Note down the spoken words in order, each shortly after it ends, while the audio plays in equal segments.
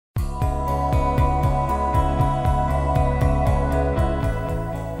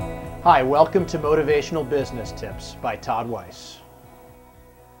Hi, welcome to Motivational Business Tips by Todd Weiss.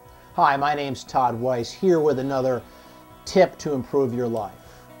 Hi, my name's Todd Weiss, here with another tip to improve your life.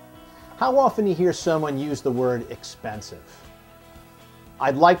 How often do you hear someone use the word expensive?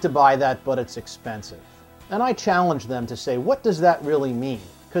 I'd like to buy that, but it's expensive. And I challenge them to say, what does that really mean?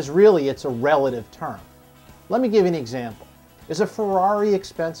 Because really it's a relative term. Let me give you an example. Is a Ferrari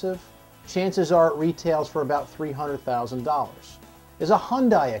expensive? Chances are it retails for about $300,000. Is a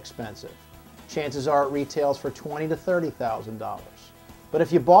Hyundai expensive? Chances are it retails for $20,000 to $30,000. But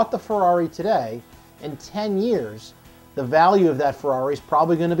if you bought the Ferrari today, in 10 years, the value of that Ferrari is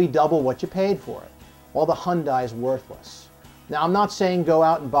probably going to be double what you paid for it, while the Hyundai is worthless. Now, I'm not saying go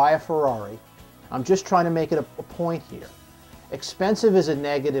out and buy a Ferrari. I'm just trying to make it a point here. Expensive is a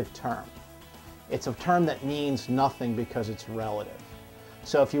negative term. It's a term that means nothing because it's relative.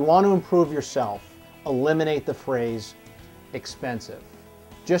 So if you want to improve yourself, eliminate the phrase expensive.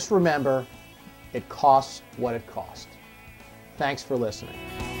 Just remember, it costs what it costs. Thanks for listening.